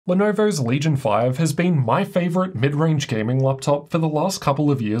Lenovo's Legion 5 has been my favorite mid-range gaming laptop for the last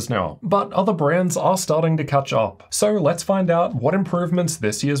couple of years now, but other brands are starting to catch up. So let's find out what improvements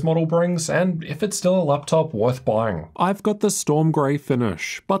this year's model brings and if it's still a laptop worth buying. I've got the Storm Grey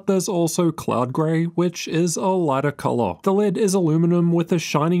finish, but there's also Cloud Grey, which is a lighter color. The lid is aluminum with a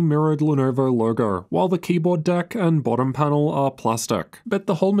shiny mirrored Lenovo logo, while the keyboard deck and bottom panel are plastic. But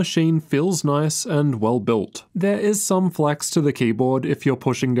the whole machine feels nice and well built. There is some flex to the keyboard if you're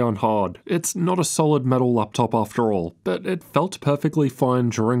pushing down hard. It's not a solid metal laptop after all, but it felt perfectly fine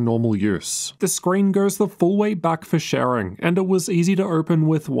during normal use. The screen goes the full way back for sharing, and it was easy to open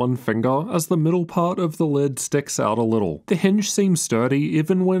with one finger as the middle part of the lid sticks out a little. The hinge seems sturdy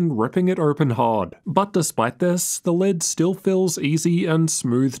even when ripping it open hard. But despite this, the lid still feels easy and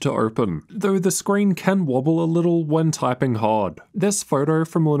smooth to open, though the screen can wobble a little when typing hard. This photo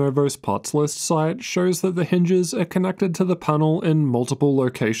from Lenovo's parts list site shows that the hinges are connected to the panel in multiple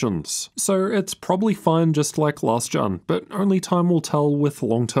locations, so it's probably fine just like last gen, but only time will tell with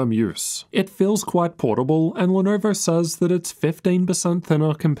long-term use. It feels quite portable, and Lenovo says that it's 15%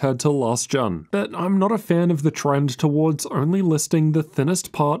 thinner compared to last gen, but I'm not a fan of the trend towards only listing the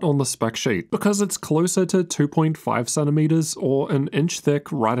thinnest part on the spec sheet, because it's closer to 2.5 centimeters or an inch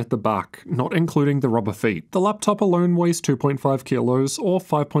thick right at the back, not including the rubber feet. The laptop alone weighs 2.5 kilos or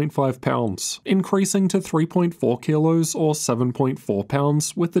 5.5 pounds, increasing to 3.4 kilos or 7.4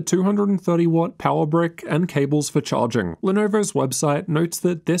 pounds with the 230 watt power brick and cables for charging. Lenovo's website notes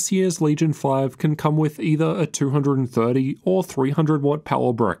that this year's Legion 5 can come with either a 230 or 300 watt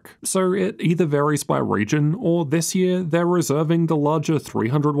power brick, so it either varies by region, or this year they're reserving the larger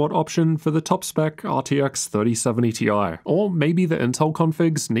 300 watt option for the top spec RTX 3070 Ti, or maybe the Intel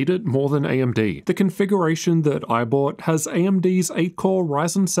configs need it more than AMD. The configuration that I bought has AMD's 8-core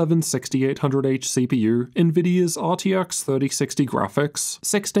Ryzen 7 6800H CPU, Nvidia's RTX 3060 graphics,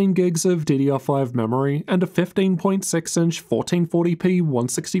 16 gigs of DDR5 memory, and a 15.6-inch 1440p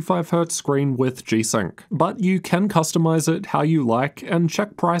 165Hz screen with G-Sync. But you can customize it how you like and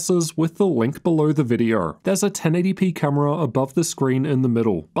check prices with the link below the video. There's a 1080p camera above the screen in the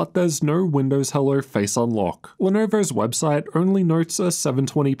middle, but there's no Windows Hello face unlock. Lenovo's website only notes a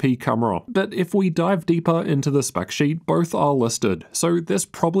 720p camera, but if we dive deeper into the spec sheet, both are listed, so this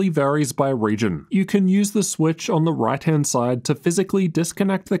probably varies by region. You can use the switch on the right-hand side to physically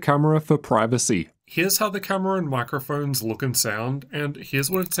disconnect the camera for privacy. Here's how the camera and microphones look and sound, and here's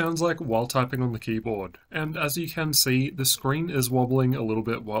what it sounds like while typing on the keyboard. And as you can see, the screen is wobbling a little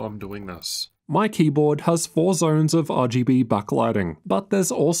bit while I'm doing this. My keyboard has 4 zones of RGB backlighting, but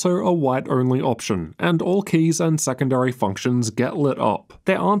there's also a white-only option, and all keys and secondary functions get lit up.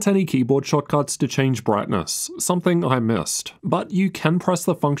 There aren't any keyboard shortcuts to change brightness, something I missed, but you can press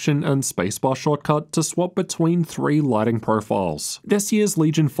the function and spacebar shortcut to swap between 3 lighting profiles. This year's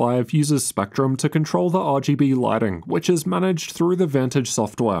Legion 5 uses Spectrum to control the RGB lighting, which is managed through the Vantage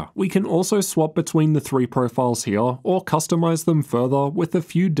software. We can also swap between the 3 profiles here, or customize them further with a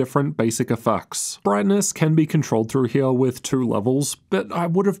few different basic effects. Brightness can be controlled through here with 2 levels, but I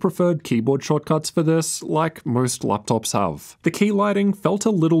would have preferred keyboard shortcuts for this, like most laptops have. The key lighting felt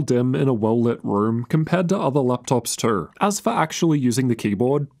a little dim in a well-lit room compared to other laptops too. As for actually using the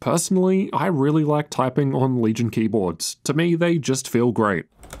keyboard, personally, I really like typing on Legion keyboards. To me, they just feel great.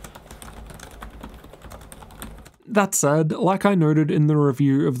 That said, like I noted in the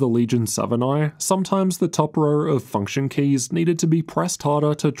review of the Legion 7i, sometimes the top row of function keys needed to be pressed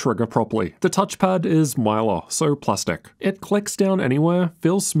harder to trigger properly. The touchpad is Mylar, so plastic. It clicks down anywhere,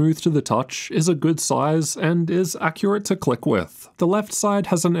 feels smooth to the touch, is a good size, and is accurate to click with. The left side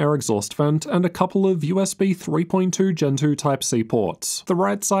has an air exhaust vent and a couple of USB 3.2 Gen 2 Type-C ports. The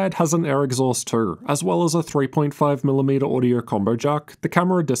right side has an air exhaust too, as well as a 3.5mm audio combo jack, the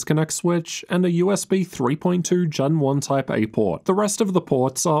camera disconnect switch, and a USB 3.2 Gen 1 Type-A port. The rest of the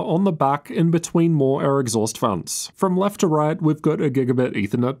ports are on the back in between more air exhaust vents. From left to right, we've got a gigabit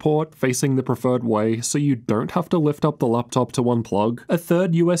Ethernet port facing the preferred way so you don't have to lift up the laptop to unplug, a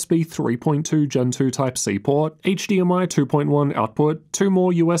third USB 3.2 Gen 2 Type-C port, HDMI 2.1 output, 2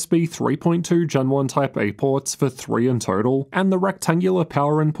 more USB 3.2 Gen 1 Type-A ports for 3 in total, and the rectangular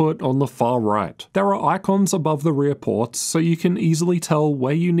power input on the far right. There are icons above the rear ports so you can easily tell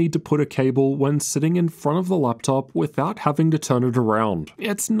where you need to put a cable when sitting in front of the laptop laptop without having to turn it around.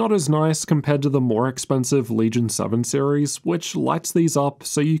 It's not as nice compared to the more expensive Legion 7 series, which lights these up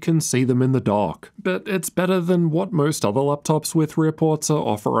so you can see them in the dark, but it's better than what most other laptops with rear ports are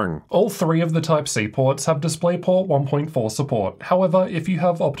offering. All three of the Type-C ports have DisplayPort 1.4 support. However, if you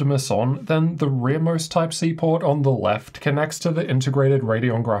have Optimus on, then the rearmost Type-C port on the left connects to the integrated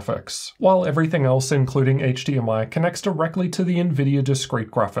Radeon graphics, while everything else, including HDMI, connects directly to the NVIDIA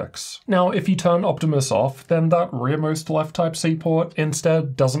discrete graphics. Now, if you turn Optimus off, then that rearmost left Type-C port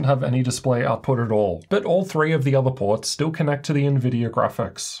instead doesn't have any display output at all, but all three of the other ports still connect to the NVIDIA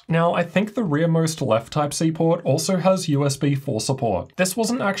graphics. Now, I think the rearmost left Type-C port also has USB 4 support. This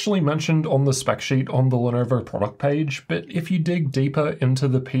wasn't actually mentioned on the spec sheet on the Lenovo product page, but if you dig deeper into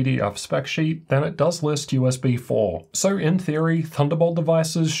the PDF spec sheet, then it does list USB 4. So in theory, Thunderbolt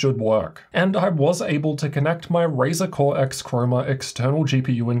devices should work. And I was able to connect my Razer Core X Chroma external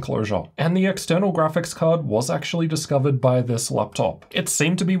GPU enclosure, and the external graphics card was actually discovered by this laptop. It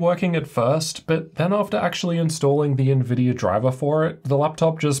seemed to be working at first, but then after actually installing the NVIDIA driver for it, the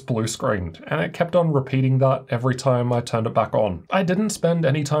laptop just blue screened, and it kept on repeating that every time I turned it back on. I didn't spend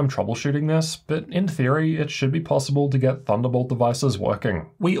any time troubleshooting this, but in theory it should be possible to get Thunderbolt devices working.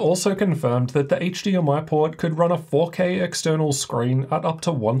 We also confirmed that the HDMI port could run a 4K external screen at up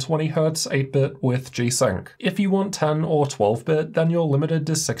to 120Hz 8-bit with G-Sync. If you want 10 or 12-bit, then you're limited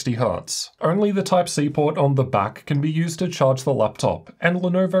to 60Hz. Only the Type-C port on the back can be used to charge the laptop, and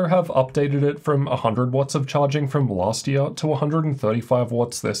Lenovo have updated it from 100 watts of charging from last year to 135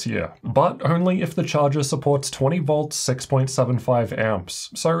 watts this year, but only if the charger supports 20 volts 6.75 amps,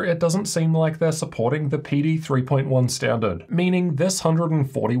 so it doesn't seem like they're supporting the PD 3.1 standard, meaning this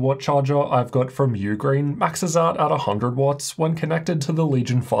 140 watt charger I've got from Ugreen maxes out at 100 watts when connected to the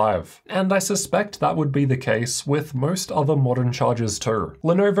Legion 5, and I suspect that would be the case with most other modern chargers too.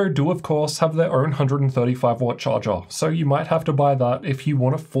 Lenovo do of course have their own 135 watt charger, so you might have to buy that if you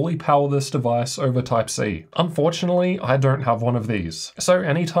want to fully power this device over Type-C. Unfortunately, I don't have one of these, so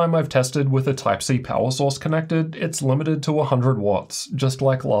anytime I've tested with a Type-C power source connected, it's limited to 100 watts, just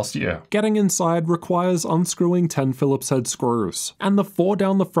like last year. Getting inside requires unscrewing 10 Phillips head screws, and the 4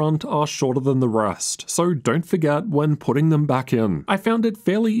 down the front are shorter than the rest, so don't forget when putting them back in. I found it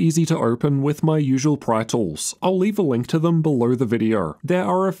fairly easy to open with my usual pry tools. I'll leave a link to them below the video. There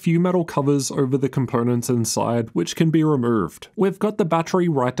are a few metal covers over the components inside which can be removed. We've got the battery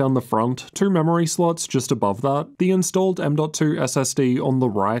right down the front, 2 memory slots just above that, the installed M.2 SSD on the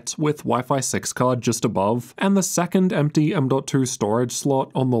right with Wi-Fi 6 card just above, and the second empty M.2 storage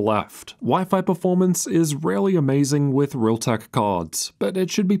slot on the left. Wi-Fi performance is rarely amazing with Realtek cards, but it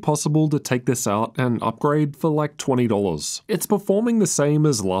should be possible to take this out and upgrade for like $20. It's performing the same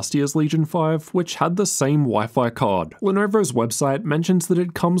as last year's Legion 5, which had the same Wi-Fi card. Lenovo's website mentions that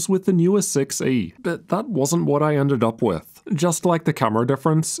it comes with the newer 6E, but that wasn't what I ended up with. Just like the camera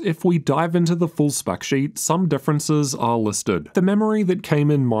difference, if we dive into the full spec sheet, some differences are listed. The memory that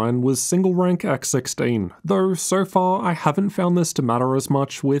came in mine was single rank X16, though so far I haven't found this to matter as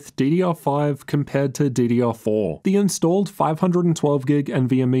much with DDR5 compared to DDR4. The installed 512GB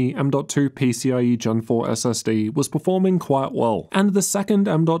NVMe M.2 PCIe Gen 4 SSD was performing quite well, and the second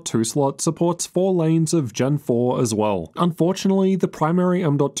M.2 slot supports 4 lanes of Gen 4 as well. Unfortunately, the primary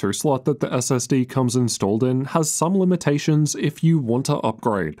M.2 slot that the SSD comes installed in has some limitations if you want to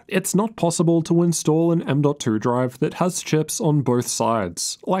upgrade. It's not possible to install an M.2 drive that has chips on both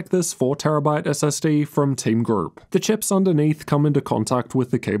sides, like this 4TB SSD from Team Group. The chips underneath come into contact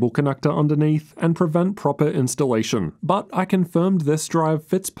with the cable connector underneath and prevent proper installation, but I confirmed this drive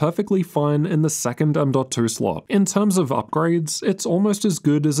fits perfectly fine in the second M.2 slot. In terms of upgrades, it's almost as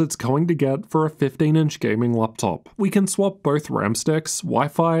good as it's going to get for a 15-inch gaming laptop. We can swap both RAM sticks,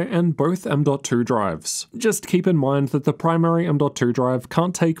 Wi-Fi, and both M.2 drives. Just keep in mind that the primary M.2 drive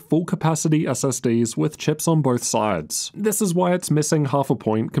can't take full capacity SSDs with chips on both sides. This is why it's missing half a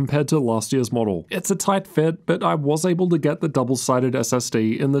point compared to last year's model. It's a tight fit, but I was able to get the double-sided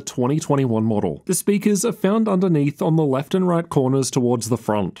SSD in the 2021 model. The speakers are found underneath on the left and right corners towards the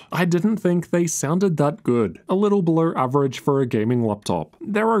front. I didn't think they sounded that good. A little below average for a gaming laptop.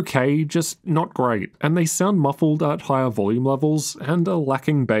 They're okay, just not great, and they sound muffled at higher volume levels and are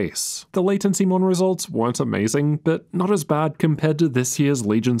lacking bass. The Latencymon results weren't amazing, but not not as bad compared to this year's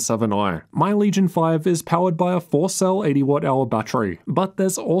Legion 7i. My Legion 5 is powered by a 4-cell 80Wh battery, but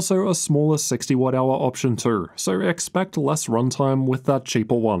there's also a smaller 60Wh option too, so expect less runtime with that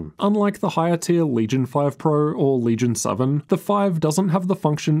cheaper one. Unlike the higher tier Legion 5 Pro or Legion 7, the 5 doesn't have the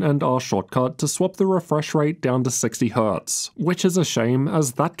function and R shortcut to swap the refresh rate down to 60Hz, which is a shame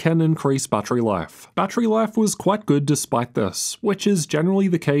as that can increase battery life. Battery life was quite good despite this, which is generally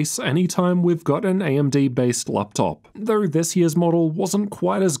the case anytime we've got an AMD based laptop, though this year's model wasn't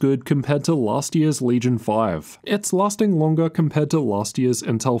quite as good compared to last year's Legion 5. It's lasting longer compared to last year's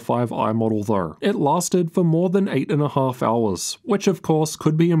Intel 5i model though. It lasted for more than 8.5 hours, which of course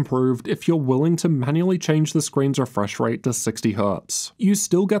could be improved if you're willing to manually change the screen's refresh rate to 60Hz. You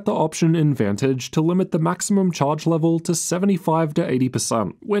still get the option in Vantage to limit the maximum charge level to 75 to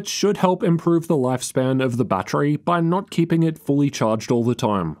 80%, which should help improve the lifespan of the battery by not keeping it fully charged all the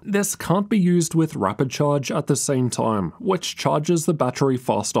time. This can't be used with rapid charge at the same time, which charges the battery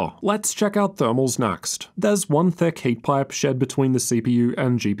faster. Let's check out thermals next. There's one thick heat pipe shared between the CPU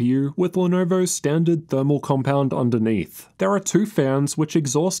and GPU with Lenovo's standard thermal compound underneath. There are two fans which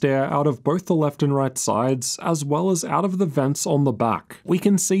exhaust air out of both the left and right sides, as well as out of the vents on the back. We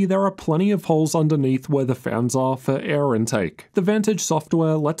can see there are plenty of holes underneath where the fans are for air intake. The Vantage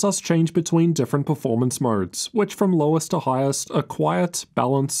software lets us change between different performance modes, which from lowest to highest are quiet,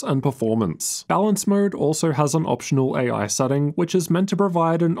 balance, and performance. Balance mode also has an optional AI setting, which is meant to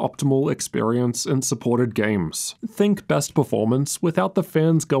provide an optimal experience in supported games. Think best performance without the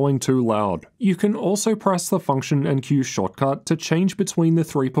fans going too loud. You can also press the function and Q shortcut to change between the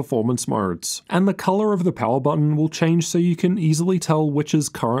three performance modes, and the color of the power button will change so you can easily tell which is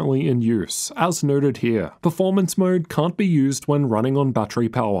currently in use, as noted here. Performance mode can't be used when running on battery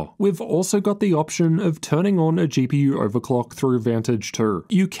power. We've also got the option of turning on a GPU overclock through Vantage too.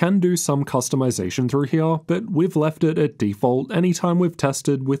 You can do some customization through here, but we've left it at default anytime we've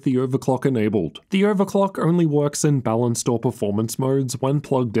tested with the overclock enabled. The overclock only works in balanced or performance modes when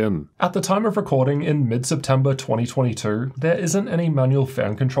plugged in. At the time of recording in mid-September 2022, there isn't any manual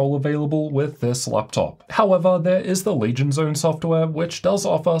fan control available with this laptop. However, there is the Legion Zone software which does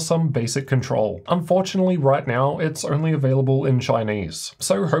offer some basic control. Unfortunately, right now it's only available in Chinese,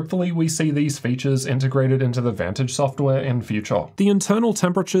 so hopefully we see these features integrated into the Vantage software in future. The internal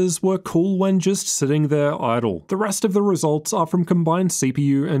temperatures were cool when just sitting there idle. The rest of the results are from combined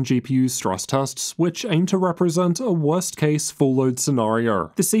CPU and GPU stress tests, which aim to represent a worst-case full-load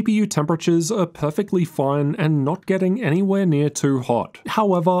scenario. The CPU temperatures are perfectly fine and not getting anywhere near too hot.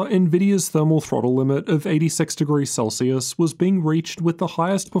 However, Nvidia's thermal throttle limit of 86 degrees Celsius was being reached with the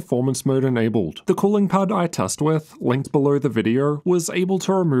highest performance mode enabled. The cooling pad I test with, linked below the video, was able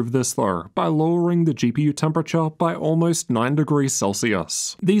to remove this though, by lowering the GPU temperature by almost 9 degrees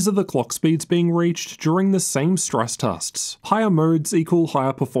Celsius. These are the clock speeds being reached during the same stress tests. Higher modes equal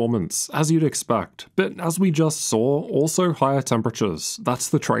higher performance, as you'd expect, but as we just saw, also higher temperatures. That's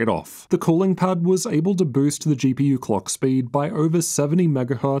the trade-off. The cooling pad was able to boost the GPU clock speed by over 70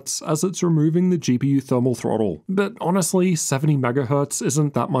 MHz as it's removing the GPU thermal throttle. But honestly, 70 MHz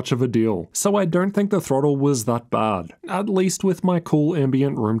isn't that much of a deal, so I don't think the throttle was that bad, at least with my cool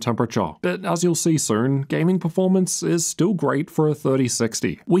ambient room temperature. But as you'll see soon, gaming performance is still great for a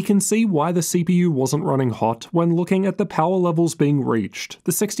 3060. We can see why the CPU wasn't running hot when looking at the power levels being reached.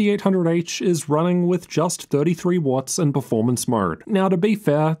 The 6800H is running with just 33 watts in performance mode. Now to be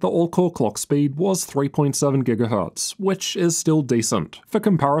fair, the all-core clock speed was 3.7 GHz, which is still decent. For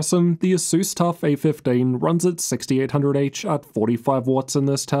comparison, the Asus TUF A15 runs its 6800H at 45 watts in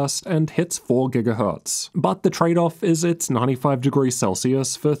this test and hits 4 GHz. But the trade-off is it's 95 degrees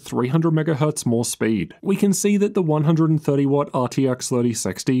Celsius for 300 MHz more speed. We can see that the 130 watt RTX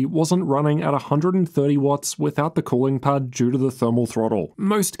 3060 wasn't running at 130 watts without the cooling pad due to the thermal throttle.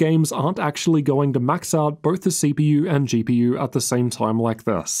 Most games aren't actually going to max out both the CPU and GPU at the same time like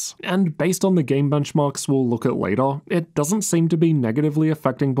this. And based on the game benchmarks we'll look at later, it doesn't seem to be negatively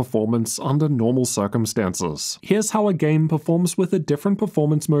affecting performance under normal circumstances. Here's how a game performs with the different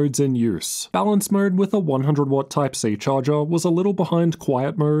performance modes in use. Balance mode with a 100 watt Type-C charger was a little behind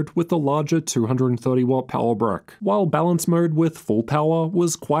quiet mode with the larger 230 watt power brick, while balance mode with full power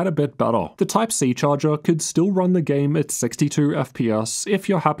was quite a bit better. The Type-C charger could still run the game at 62 FPS if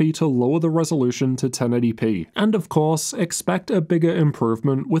you're happy to lower the resolution to 1080p. And of course, expect a bigger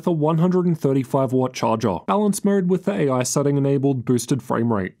improvement with a 135 watt charger. Balance mode with the AI setting enabled boosted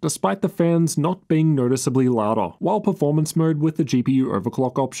frame rate, despite the fans not being noticeably louder, while performance mode with the GPU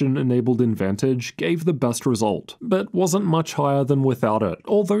overclock option enabled in Vantage gave the best result, but wasn't much higher than without it.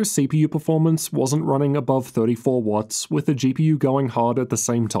 Although CPU performance wasn't running above 34 watts with the GPU going hard at the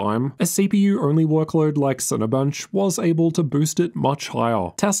same time, a CPU-only workload like Cinebench was able to boost it much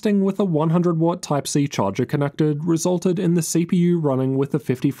higher. Testing with a 100-watt Type-C charger connected resulted in the CPU running with a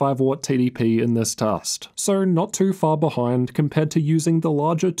 55-watt TDP in this test, so not too far behind compared to using the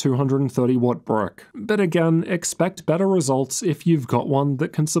larger 230-watt brick. But again, expect better results if you've got one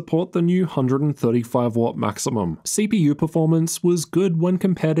that can support the new 135-watt maximum. CPU performance was good when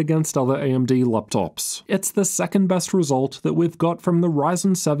compared against other AMD laptops. It's the second best result that we've got from the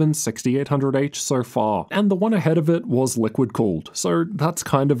Ryzen 7 6800H so far, and the one ahead of it was liquid-cooled, so that's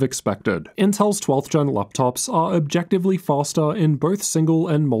kind of expected. Intel's 12th gen laptops are objectively faster in both single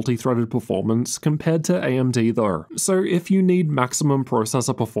and multi-threaded performance compared to AMD though, so if you need maximum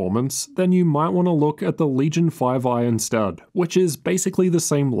processor performance, then you might want to look at the Legion 5i instead, which is basically the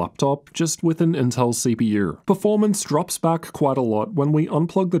same laptop, just with an Intel CPU. Performance drops back quite a lot when we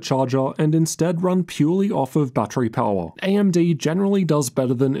unplug the charger and instead run purely off of battery power. AMD generally does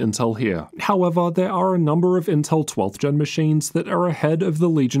better than Intel here. However, there are a number of Intel 12th gen machines that are ahead of the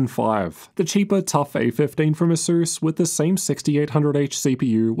Legion 5. The cheaper TUF A15 from Asus with the same 6800H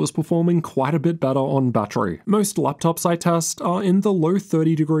CPU was performing quite a bit better on battery. Most laptops I test are in the low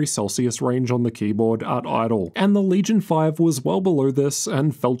 30°C range on the keyboard at idle, and the Legion 5 was well below this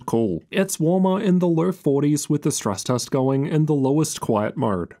and felt cool. It's warmer in the low 40s with the stress test going in the lowest quiet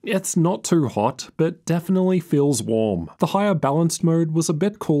mode. It's not too hot, but definitely feels warm. The higher balanced mode was a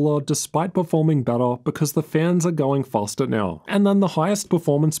bit cooler despite performing better because the fans are going faster now. And then the highest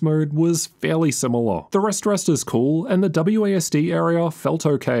performance mode was fairly similar. The rest is cool, and the WASD area felt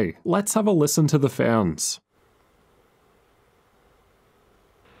okay. Let's have a listen to the fans.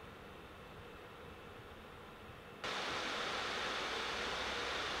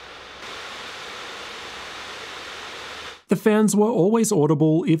 The fans were always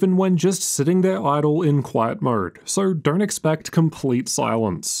audible even when just sitting there idle in quiet mode, so don't expect complete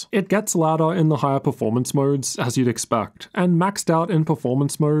silence. It gets louder in the higher performance modes, as you'd expect, and maxed out in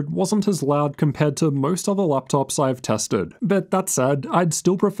performance mode wasn't as loud compared to most other laptops I've tested. But that said, I'd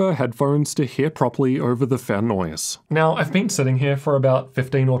still prefer headphones to hear properly over the fan noise. Now, I've been sitting here for about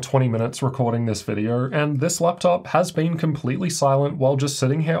 15 or 20 minutes recording this video, and this laptop has been completely silent while just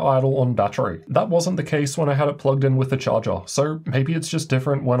sitting here idle on battery. That wasn't the case when I had it plugged in with the charger. So maybe it's just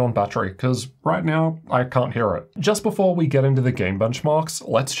different when on battery, because right now I can't hear it. Just before we get into the game benchmarks,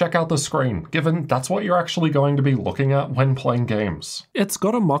 let's check out the screen, given that's what you're actually going to be looking at when playing games. It's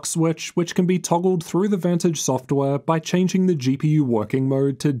got a mux switch which can be toggled through the Vantage software by changing the GPU working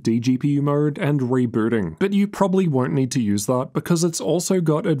mode to DGPU mode and rebooting, but you probably won't need to use that because it's also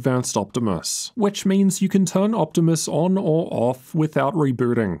got Advanced Optimus, which means you can turn Optimus on or off without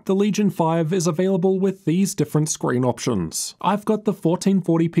rebooting. The Legion 5 is available with these different screen options. I've got the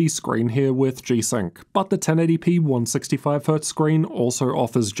 1440p screen here with G-Sync, but the 1080p 165Hz screen also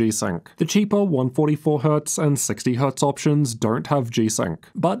offers G-Sync. The cheaper 144Hz and 60Hz options don't have G-Sync,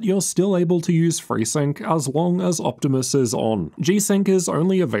 but you're still able to use FreeSync as long as Optimus is on. G-Sync is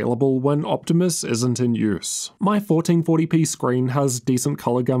only available when Optimus isn't in use. My 1440p screen has decent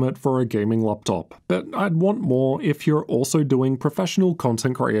color gamut for a gaming laptop, but I'd want more if you're also doing professional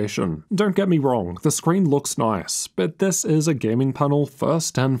content creation. Don't get me wrong, the screen looks nice, but this is a gaming panel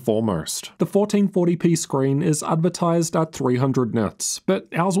first and foremost. The 1440p screen is advertised at 300 nits, but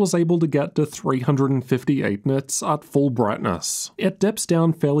ours was able to get to 358 nits at full brightness. It dips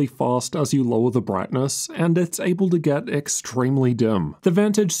down fairly fast as you lower the brightness, and it's able to get extremely dim. The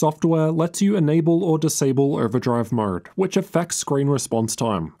Vantage software lets you enable or disable overdrive mode, which affects screen response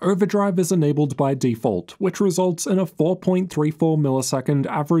time. Overdrive is enabled by default, which results in a 4.34 millisecond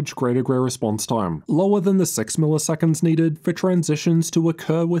average gray-to-gray response time, lower than the 6 milliseconds needed for transitions to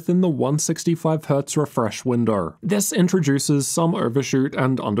occur within the 165Hz refresh window. This introduces some overshoot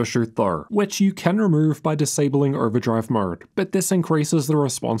and undershoot though, which you can remove by disabling overdrive mode, but this increases the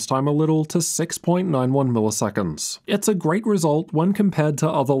response time a little to 6.91 milliseconds. It's a great result when compared to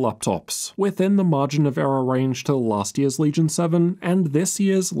other laptops, within the margin of error range to last year's Legion 7 and this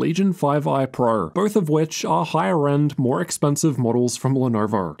year's Legion 5i Pro, both of which are higher end, more expensive models from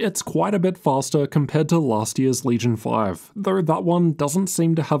Lenovo. It's quite a bit faster compared to last year's Legion 5, though that one doesn't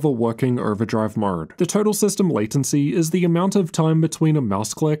seem to have a working overdrive mode. The total system latency is the amount of time between a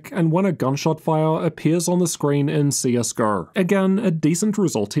mouse click and when a gunshot fire appears on the screen in CSGO. Again, a decent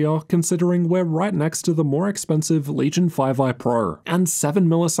result here, considering we're right next to the more expensive Legion 5i Pro, and 7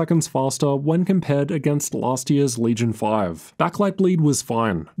 milliseconds faster when compared against last year's Legion 5. Backlight bleed was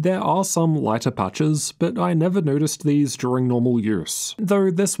fine. There are some lighter patches, but I never noticed these during normal use,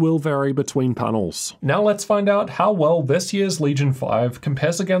 though this will vary between panels. Now let's find out how how well this year's Legion 5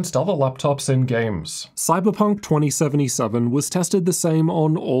 compares against other laptops in games. Cyberpunk 2077 was tested the same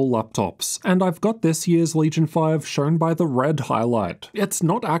on all laptops, and I've got this year's Legion 5 shown by the red highlight. It's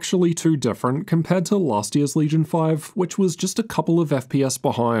not actually too different compared to last year's Legion 5, which was just a couple of FPS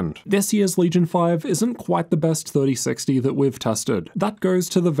behind. This year's Legion 5 isn't quite the best 3060 that we've tested. That goes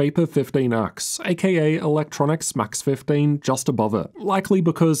to the Vapor 15X, aka Electronics Max 15, just above it. Likely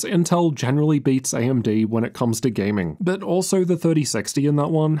because Intel generally beats AMD when it comes to gaming. But also the 3060 in that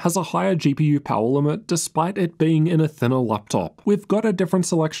one has a higher GPU power limit despite it being in a thinner laptop. We've got a different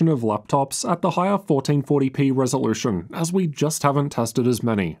selection of laptops at the higher 1440p resolution, as we just haven't tested as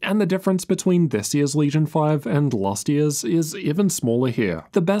many. And the difference between this year's Legion 5 and last year's is even smaller here.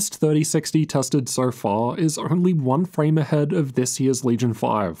 The best 3060 tested so far is only 1 frame ahead of this year's Legion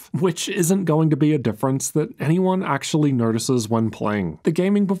 5, which isn't going to be a difference that anyone actually notices when playing. The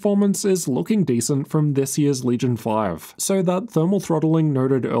gaming performance is looking decent from this year's Legion 5, so that thermal throttling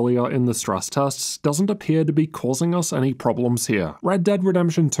noted earlier in the stress tests doesn't appear to be causing us any problems here. Red Dead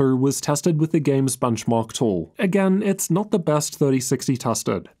Redemption 2 was tested with the game's benchmark tool. Again, it's not the best 3060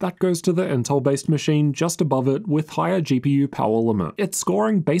 tested. That goes to the Intel-based machine just above it with higher GPU power limit. It's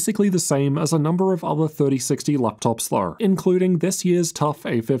scoring basically the same as a number of other 3060 laptops though, including this year's TUF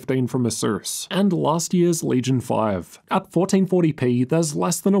A15 from Asus, and last year's Legion 5. At 1440p, there's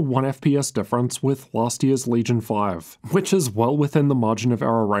less than a 1 FPS difference with last year's Legion 5, which is well within the margin of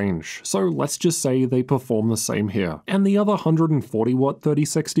error range, so let's just say they perform the same here. And the other 140W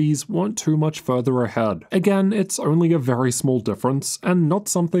 3060s weren't too much further ahead. Again, it's only a very small difference, and not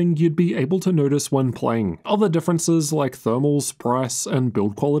something you'd be able to notice when playing. Other differences like thermals, price, and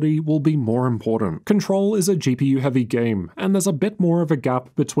build quality will be more important. Control is a GPU-heavy game, and there's a bit more of a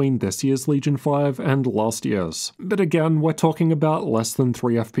gap between this year's Legion 5 and last year's. But again, we're talking about less than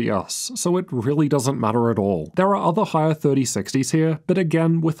 3 FPS, so it really doesn't matter at all. There are other higher 3060s here, but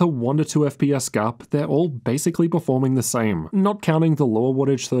again, with a 1 to 2 FPS gap, they're all basically performing the same. Not counting the lower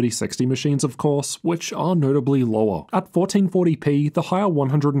wattage 3060 machines, of course, which are notably lower. At 1440p, the higher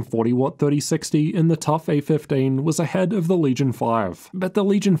 140W 3060 in the TUF A15 was ahead of the Legion 5, but the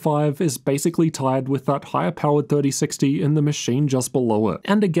Legion 5 is basically tied with that higher powered 3060 in the machine just below it.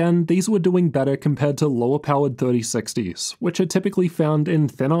 And again, these were doing better compared to lower powered 3060s, which are typically found in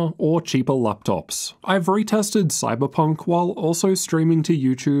thinner or cheaper laptops. I've retested Cyberpunk while also streaming to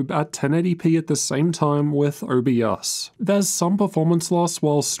YouTube at 1080p at the same time with OBS. There's some performance loss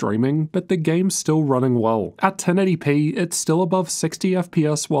while streaming, but the game's still running well. At 1080p, it's still above 60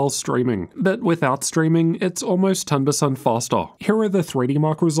 FPS while streaming, but without streaming, it's almost 10% faster. Here are the 3D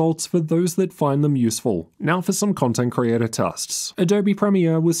Mark results for those that find them useful. Now for some content creator tests. Adobe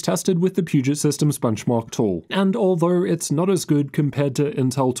Premiere was tested with the Puget Systems benchmark tool, and although it's not as good compared to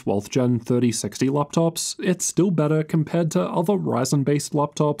Intel 12th Gen 3060 laptops, it's still better compared to other Ryzen-based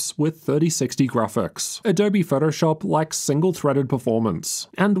laptops with 3060 graphics. Adobe Photoshop likes single-threaded performance,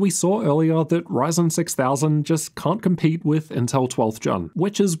 and we saw earlier that Ryzen 6000 just can't compete with Intel 12th Gen,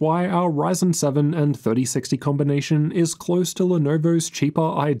 which is why our Ryzen 7 and 3060 combination is close to Lenovo's cheaper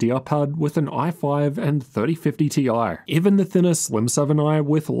IdeaPad with an i5 and 3050 Ti. Even the thinner Slim 7i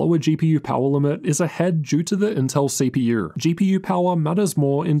with lower GPU power limit is ahead due to the Intel CPU. GPU power matters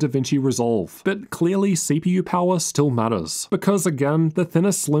more in DaVinci Resolve, but clearly CPU power still matters, because again, the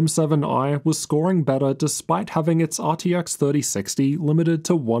thinner Slim 7i was scoring better despite having its RTX 3060 limited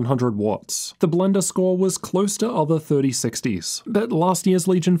to 100 watts. The Blender score was close to other 3060s, but last year's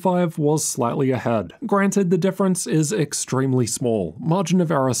Legion 5 was slightly ahead. Granted, the difference is extremely small, margin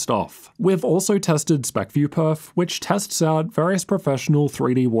of error stuff. We've also tested SpecViewPerf, which tests out various professional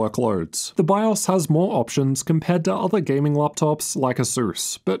 3D workloads. The BIOS has more options compared to other gaming laptops like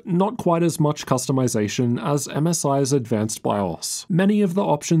Asus, but not quite as much customization as MSI's advanced BIOS. Many of the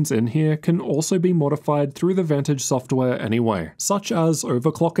options in here can also be modified through the Vantage software anyway, such as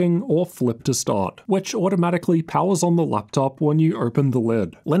overclocking or flip to start, which automatically powers on the laptop when you open the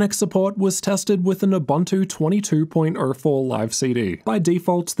lid. Linux support was tested with an Ubuntu 22.04 live CD. By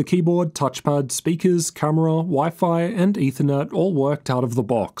default, the keyboard, touchpad, speakers, camera, Wi-Fi, and Ethernet all worked out of the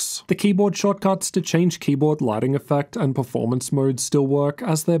box. The keyboard shortcuts to change keyboard lighting effect and performance modes still work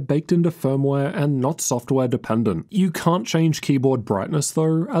as they're baked into firmware and not software dependent. You can't change keyboard brightness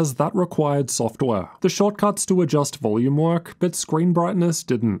though, as that required software. The shortcuts to adjust volume work, but screen brightness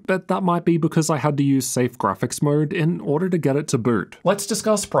didn't. But that might be because I had to use safe graphics mode in order to get it to boot. Let's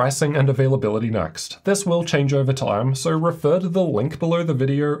discuss pricing and availability next. This will change over time, so refer to the link below the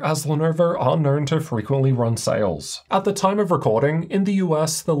video as Lenovo are known to frequently run sales. At the time of recording, in the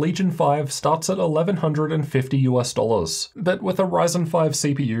US, the Legion 5 starts at $1,150 US, but with a Ryzen 5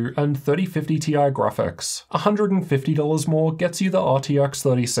 CPU and 3050 Ti graphics graphics. $150 more gets you the RTX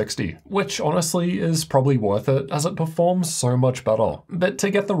 3060, which honestly is probably worth it as it performs so much better. But to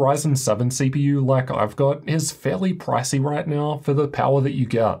get the Ryzen 7 CPU like I've got is fairly pricey right now for the power that you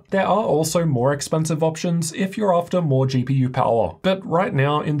get. There are also more expensive options if you're after more GPU power, but right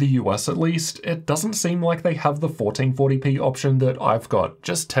now in the US at least, it doesn't seem like they have the 1440p option that I've got,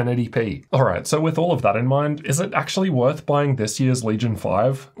 just 1080p. Alright, so with all of that in mind, is it actually worth buying this year's Legion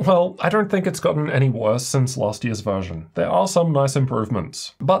 5? Well, I don't think it's gotten any worse since last year's version. There are some nice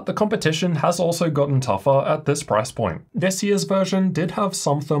improvements, but the competition has also gotten tougher at this price point. This year's version did have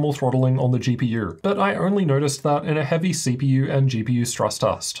some thermal throttling on the GPU, but I only noticed that in a heavy CPU and GPU stress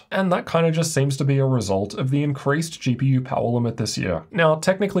test, and that kind of just seems to be a result of the increased GPU power limit this year. Now,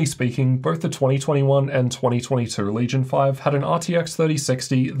 technically speaking, both the 2021 and 2022 Legion 5 had an RTX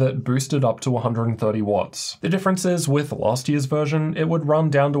 3060 that boosted up to 130 watts. The difference is with last year's version, it would run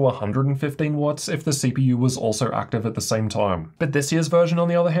down to 115 watts if the CPU was also active at the same time. But this year's version, on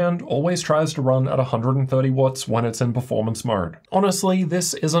the other hand, always tries to run at 130 watts when it's in performance mode. Honestly,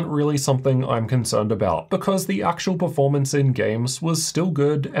 this isn't really something I'm concerned about, because the actual performance in games was still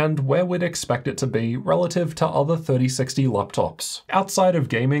good and where we'd expect it to be relative to other 3060 laptops. Outside of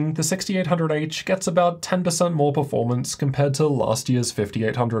gaming, the 6800H gets about 10% more performance compared to last year's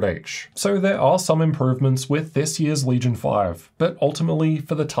 5800H. So there are some improvements with this year's Legion 5, but ultimately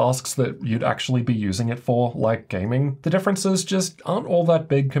for the tasks that you'd actually be using it for, like gaming, the differences just aren't all that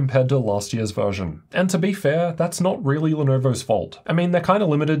big compared to last year's version. And to be fair, that's not really Lenovo's fault. I mean, they're kind of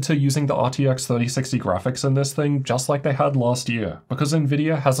limited to using the RTX 3060 graphics in this thing just like they had last year, because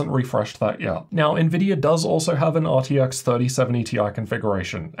Nvidia hasn't refreshed that yet. Now, Nvidia does also have an RTX 3070 Ti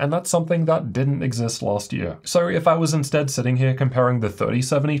configuration, and that's something that didn't exist last year. So if I was instead sitting here comparing the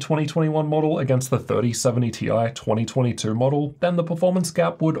 3070 2021 model against the 3070 Ti 2022 model, then the performance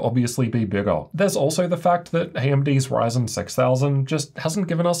gap would obviously be bigger. There's also the fact that AMD's Ryzen 6000 just hasn't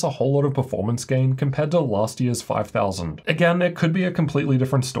given us a whole lot of performance gain compared to last year's 5000. Again, it could be a completely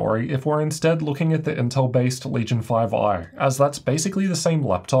different story if we're instead looking at the Intel-based Legion 5i, as that's basically the same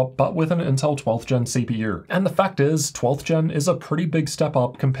laptop but with an Intel 12th gen CPU. And the fact is, 12th gen is a pretty big step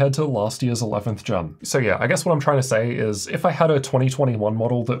up compared to last year's 11th gen. So yeah, I guess what I'm trying to say is if I had a 2021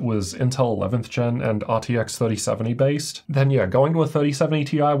 model that was Intel 11th gen and RTX 3070 based, then yeah, going to a 3070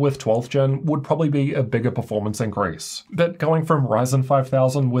 Ti with 12th gen would probably be a bigger performance increase. But going from Ryzen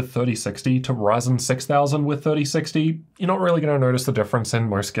 5000 with 3060 to Ryzen 6000 with 3060, you're not really going to notice the difference in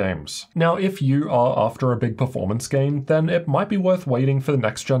most games. Now, if you are after a big performance gain, then it might be worth waiting for the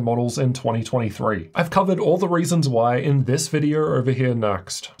next gen models in 2023. I've covered all the reasons why in this video over here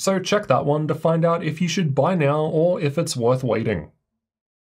next, so check that one to find out if you should buy now or if it's worth waiting.